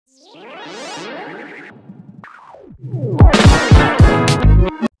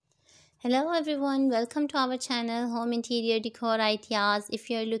Hello everyone, welcome to our channel Home Interior Decor Ideas. If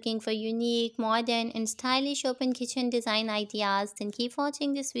you're looking for unique, modern and stylish open kitchen design ideas, then keep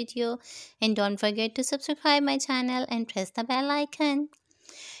watching this video and don't forget to subscribe my channel and press the bell icon.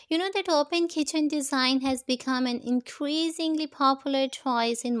 You know that open kitchen design has become an increasingly popular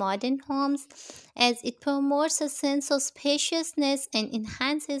choice in modern homes as it promotes a sense of spaciousness and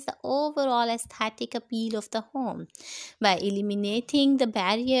enhances the overall aesthetic appeal of the home. By eliminating the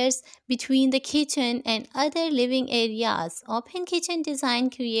barriers between the kitchen and other living areas, open kitchen design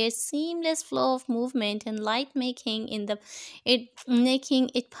creates seamless flow of movement and light making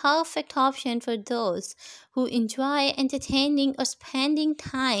it perfect option for those who enjoy entertaining or spending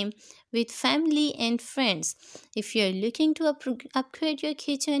time with family and friends. If you're looking to upgrade your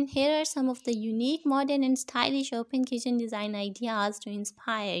kitchen, here are some of the unique, modern, and stylish open kitchen design ideas to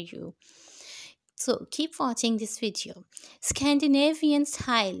inspire you. So keep watching this video. Scandinavian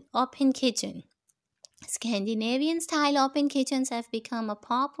style open kitchen. Scandinavian style open kitchens have become a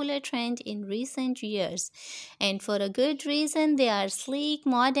popular trend in recent years, and for a good reason. They are sleek,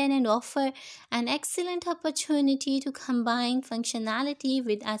 modern, and offer an excellent opportunity to combine functionality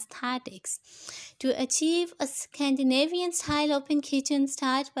with aesthetics. To achieve a Scandinavian style open kitchen,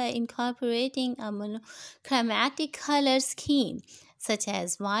 start by incorporating a monochromatic color scheme such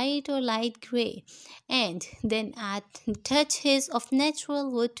as white or light gray, and then add touches of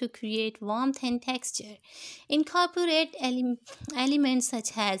natural wood to create warmth and texture. Incorporate elements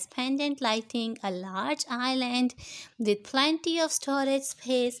such as pendant lighting, a large island with plenty of storage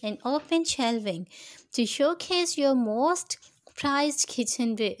space, and open shelving to showcase your most prized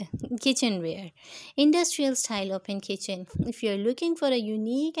kitchenware. Industrial style open kitchen. If you're looking for a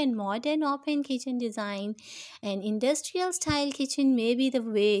unique and modern open kitchen design, an industrial style kitchen may be the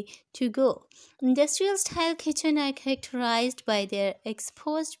way to go. Industrial style kitchen are characterized by their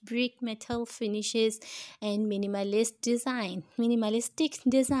exposed brick metal finishes and minimalistic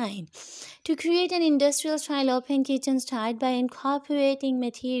design. To create an industrial style open kitchen, start by incorporating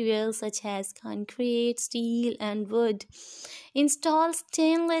materials such as concrete, steel, and wood. Install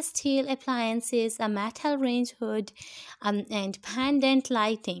stainless steel appliances, a metal range hood, and pendant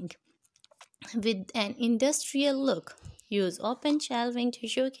lighting with an industrial look. Use open shelving to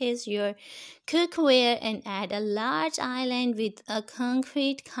showcase your cookware and add a large island with a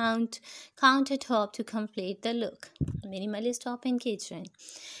concrete countertop to complete the look. Minimalist open kitchen.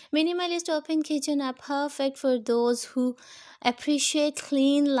 Minimalist open kitchen are perfect for those who appreciate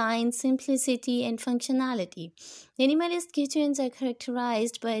clean lines, simplicity, and functionality. Minimalist kitchens are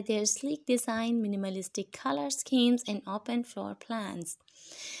characterized by their sleek design, minimalistic color schemes, and open floor plans.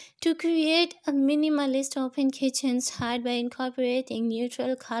 To create a minimalist open kitchen, start by incorporating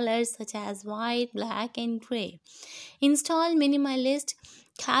neutral colors such as white, black, and gray. Install minimalist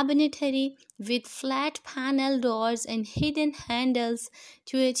cabinetry with flat panel doors and hidden handles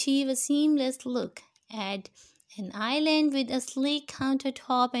to achieve a seamless look. Add an island with a sleek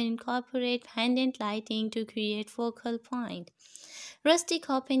countertop and incorporate pendant lighting to create focal point. Rustic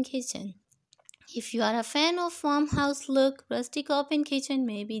open kitchen. If you are a fan of farmhouse look, rustic open kitchen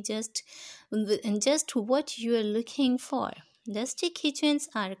may be just what you are looking for. Rustic kitchens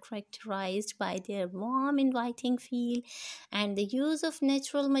are characterized by their warm, inviting feel and the use of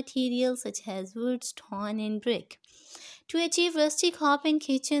natural materials such as wood, stone, and brick. To achieve rustic open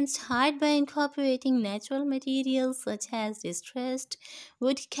kitchens, start by incorporating natural materials such as distressed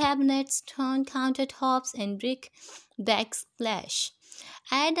wood cabinets, stone countertops, and brick backsplash.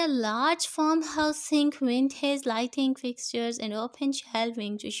 Add a large farmhouse sink, vintage lighting fixtures, and open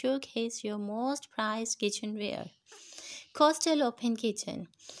shelving to showcase your most prized kitchenware. Coastal open kitchen.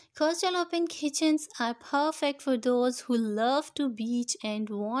 Coastal open kitchens are perfect for those who love to beach and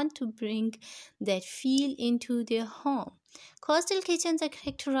want to bring that feel into their home. Coastal kitchens are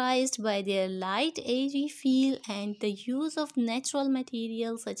characterized by their light, airy feel and the use of natural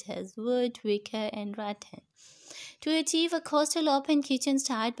materials such as wood, wicker, and rattan. To achieve a coastal open kitchen,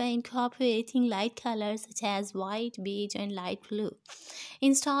 start by incorporating light colors such as white, beige, and light blue.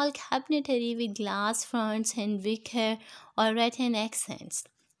 Install cabinetry with glass fronts and wicker or rattan accents.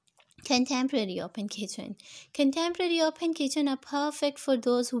 Contemporary open kitchen. Contemporary open kitchen are perfect for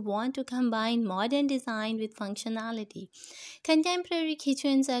those who want to combine modern design with functionality. Contemporary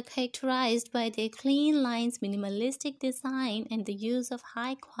kitchens are characterized by their clean lines, minimalistic design, and the use of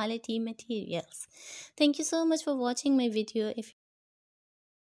high quality materials. Thank you so much for watching my video. If